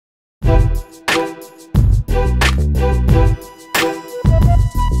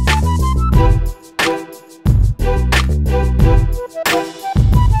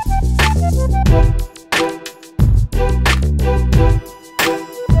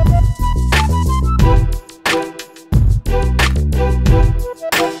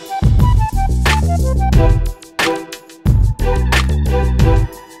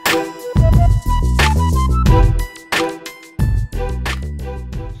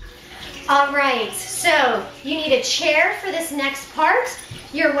All right, so you need a chair for this next part,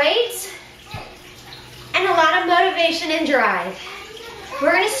 your weights, and a lot of motivation and drive.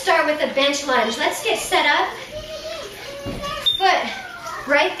 We're gonna start with a bench lunge. Let's get set up. Foot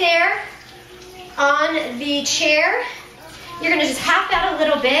right there on the chair. You're gonna just hop out a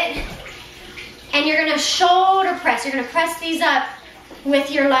little bit, and you're gonna shoulder press. You're gonna press these up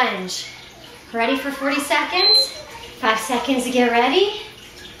with your lunge. Ready for 40 seconds? 5 seconds to get ready.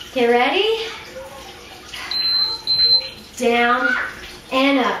 Get ready. Down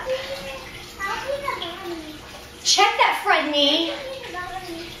and up. Check that front knee.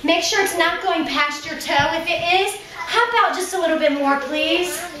 Make sure it's not going past your toe. If it is, hop out just a little bit more,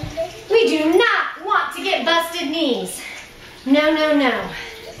 please. We do not want to get busted knees. No, no, no.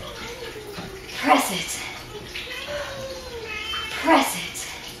 Press it. Press it.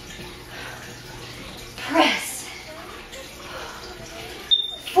 Press.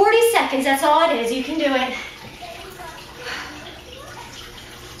 40 seconds, that's all it is. You can do it.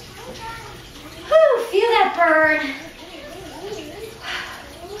 Whew, feel that burn.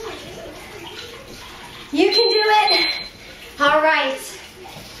 You can do it. All right.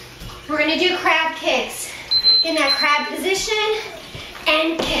 We're gonna do crab kicks. Get in that crab position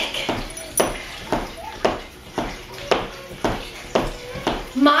and kick.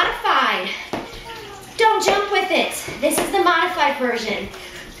 Modified. Don't jump with it. This is the modified version.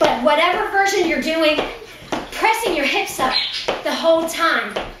 But whatever version you're doing, pressing your hips up the whole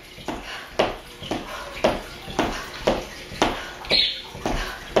time.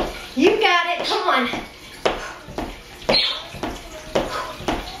 You got it, come on.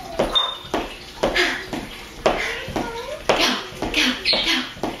 Go, go,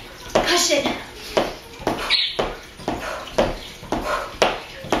 go. Push it.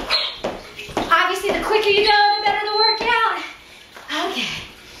 Obviously, the quicker you go, the better the workout. Okay.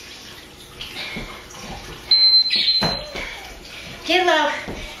 Get low,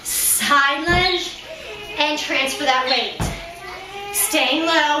 side lunge, and transfer that weight. Staying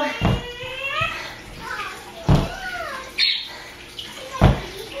low.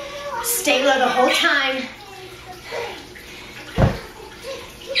 Stay low the whole time.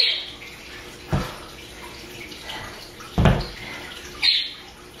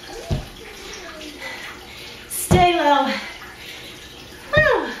 Stay low.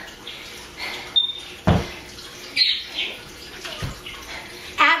 Woo.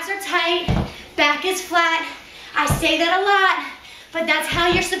 Abs are tight, back is flat. I say that a lot, but that's how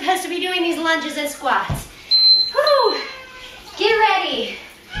you're supposed to be doing these lunges and squats. Woo. Get ready.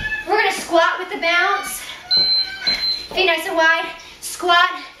 We're gonna squat with the bounce. Feet nice and wide. Squat,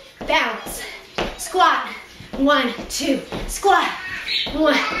 bounce. Squat, 1, 2. Squat,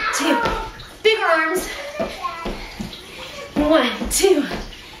 1, 2. Bigger arms. 1, 2.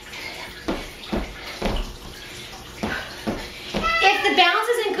 If the bounce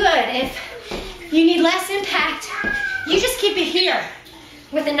isn't good, if you need less impact, you just keep it here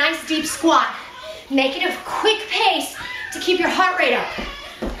with a nice deep squat. Make it a quick pace to keep your heart rate up,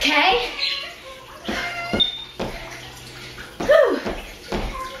 okay? Whew.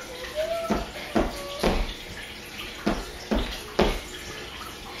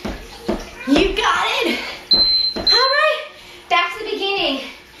 You got it. All right, back to the beginning.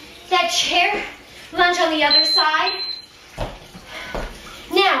 That chair lunge on the other side.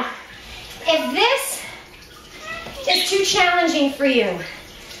 Now, if this is too challenging for you,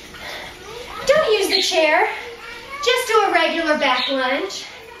 don't use the chair. Just do a regular back lunge.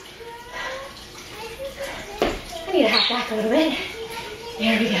 I need to hop back a little bit.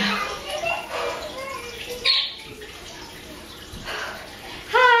 There we go.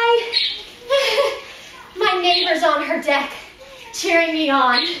 Hi. My neighbor's on her deck cheering me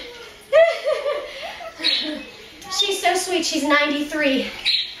on. She's so sweet. She's 93.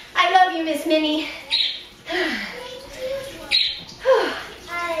 I love you, Miss Minnie.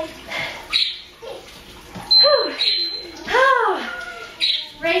 Oh,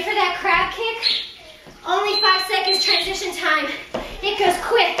 ready for that crab kick? Only 5 seconds transition time. It goes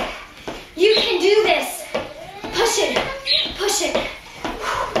quick. You can do this. Push it, push it.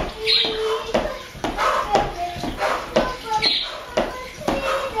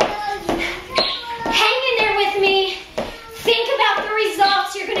 Hang in there with me. Think about the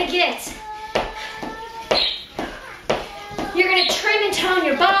results you're gonna get. You're gonna trim and tone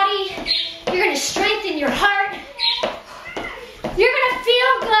your body. You're gonna strengthen your heart. You're gonna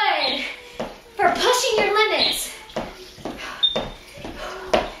feel good for pushing your limits.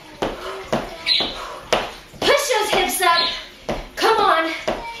 Push those hips up. Come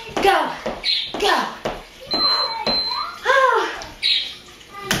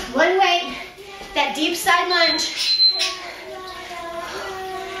deep side lunge.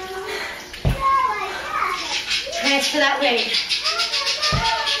 Transfer that weight.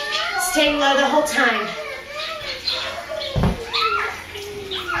 Stay low the whole time.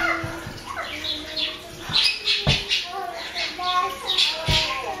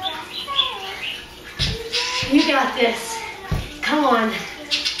 You got this. Come on.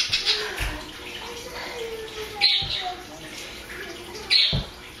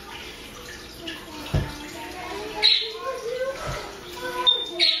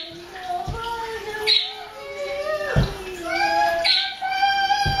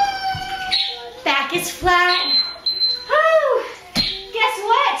 Back is flat. Woo! Guess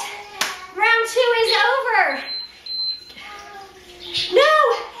what? Round 2 is over. No,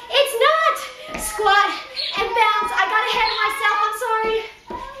 it's not. Squat and bounce. I got ahead of myself. I'm sorry.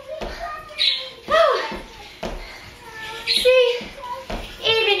 Whew. See,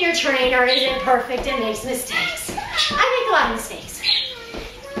 even your trainer isn't perfect and makes mistakes. I make a lot of mistakes.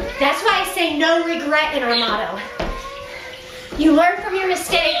 That's why I say no regret in our motto. You learn from your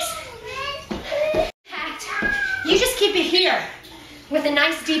mistakes. You just keep it here with a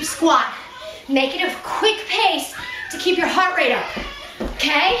nice deep squat. Make it a quick pace to keep your heart rate up.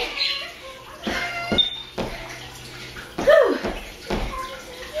 Okay? Whew.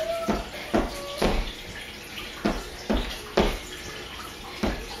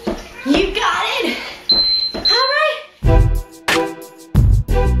 You got